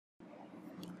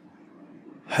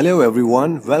Hello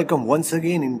everyone, welcome once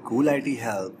again in Cool IT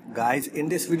Help. Guys, in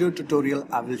this video tutorial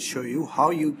I will show you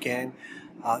how you can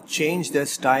change the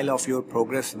style of your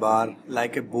progress bar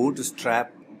like a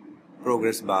bootstrap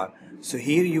progress bar. So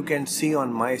here you can see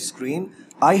on my screen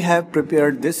I have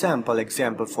prepared this sample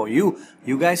example for you.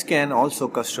 You guys can also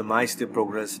customize the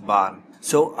progress bar.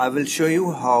 So I will show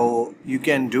you how you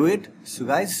can do it. So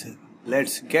guys,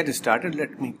 let's get started.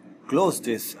 Let me close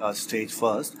this stage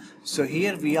first. So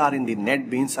here we are in the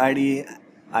NetBeans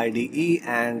IDE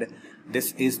and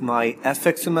this is my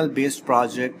fxml based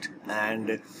project,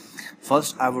 and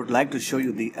first I would like to show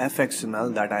you the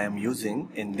fxml that I am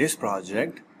using in this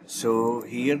project. So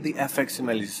here the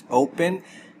fxml is open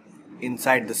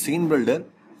inside the scene builder.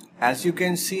 As you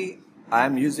can see, I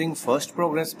am using first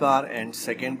progress bar and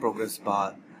second progress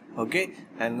bar. Okay,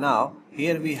 and now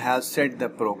here we have set the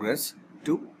progress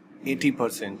to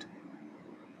 80%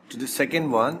 to the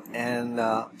second one and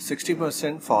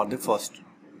 60% for the first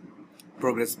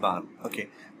progress bar. Okay,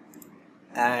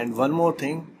 and one more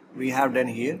thing we have done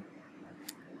here.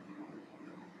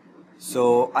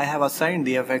 So I have assigned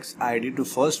the FX ID to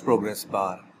first progress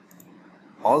bar.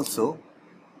 Also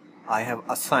I have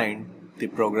assigned the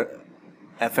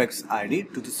FX ID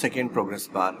to the second progress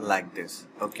bar like this.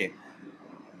 Okay,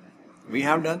 we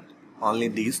have done only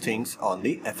these things on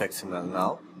the fxml.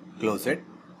 Now close it.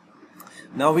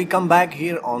 Now we come back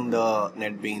here on the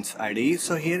NetBeans IDE.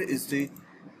 So here is the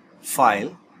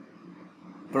file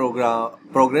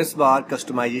ProgressBar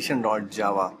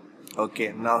customization.java.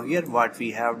 Okay, now here what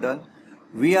we have done,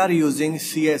 we are using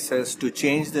CSS to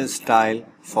change the style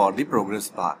for the progress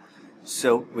bar.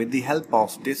 So with the help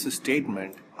of this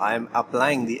statement, I am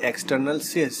applying the external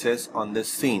CSS on the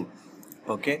scene.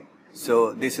 Okay,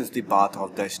 so this is the path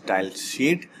of the style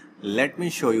sheet. Let me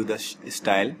show you the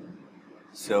style.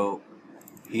 So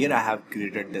here I have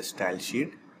created the style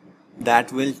sheet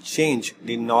that will change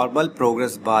the normal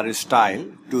progress bar style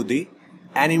to the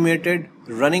animated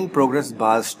running progress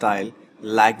bar style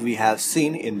like we have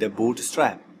seen in the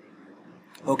bootstrap.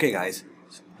 Okay guys,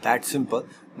 that's simple.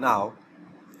 Now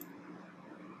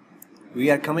we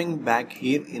are coming back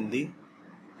here in the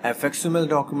fxml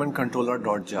document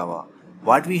controller.java.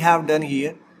 What we have done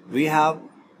here, we have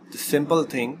the simple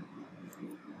thing.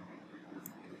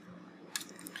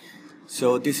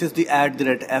 So this is the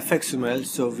 @fxml.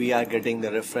 So we are getting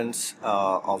the reference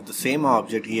of the same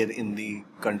object here in the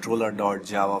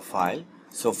controller.java file.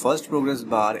 So first progress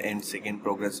bar and second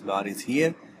progress bar is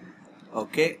here.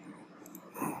 Okay,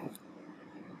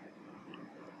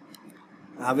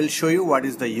 I will show you what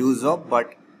is the use of,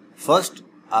 but first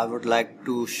I would like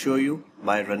to show you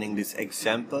by running this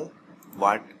example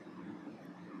what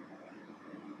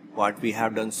we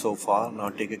have done so far. Now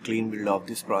take a clean build of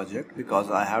this project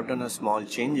because I have done a small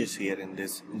changes here in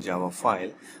this Java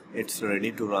file. It's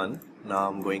ready to run. Now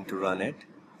I'm going to run it.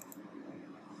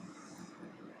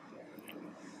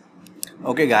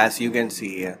 Okay guys, you can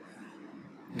see here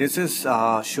this is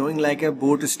showing like a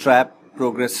bootstrap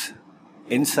progress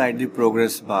inside the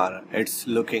progress bar. It's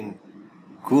looking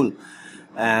cool,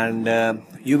 and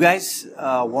you guys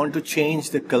want to change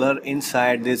the color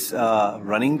inside this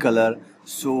running color.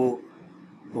 So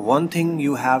one thing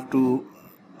you have to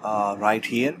write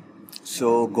here.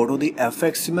 So go to the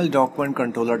fxml document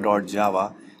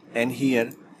controller.java, and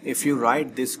here if you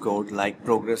write this code like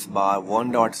progress bar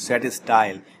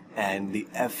one.setStyle and the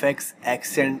fx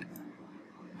accent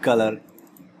color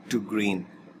to green.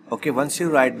 Okay, once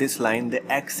you write this line, the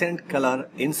accent color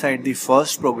inside the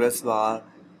first progress bar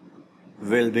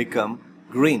will become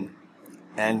green,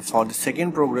 and for the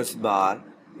second progress bar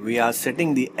we are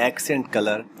setting the accent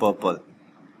color purple.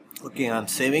 Okay, I'm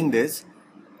saving this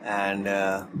and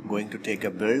going to take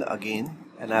a build again,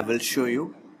 and I will show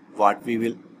you what we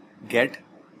will get.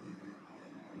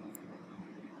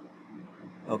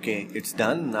 Okay, it's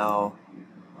done. Now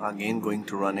again going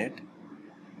to run it.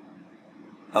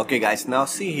 Okay guys, now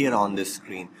see here on this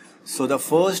screen. So the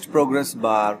first progress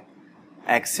bar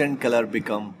accent color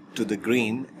become to the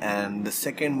green and the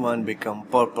second one become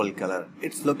purple color.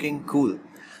 It's looking cool.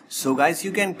 So guys,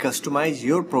 you can customize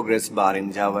your progress bar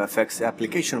in JavaFX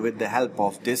application with the help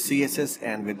of this CSS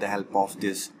and with the help of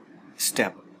this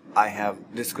step I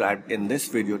have described in this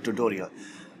video tutorial.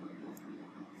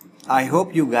 I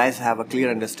hope you guys have a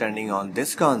clear understanding on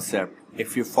this concept.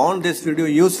 If you found this video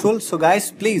useful, so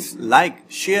guys, please like,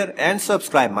 share and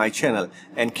subscribe my channel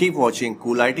and keep watching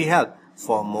Cool IT Help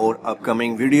for more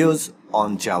upcoming videos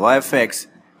on JavaFX.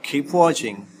 Keep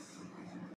watching.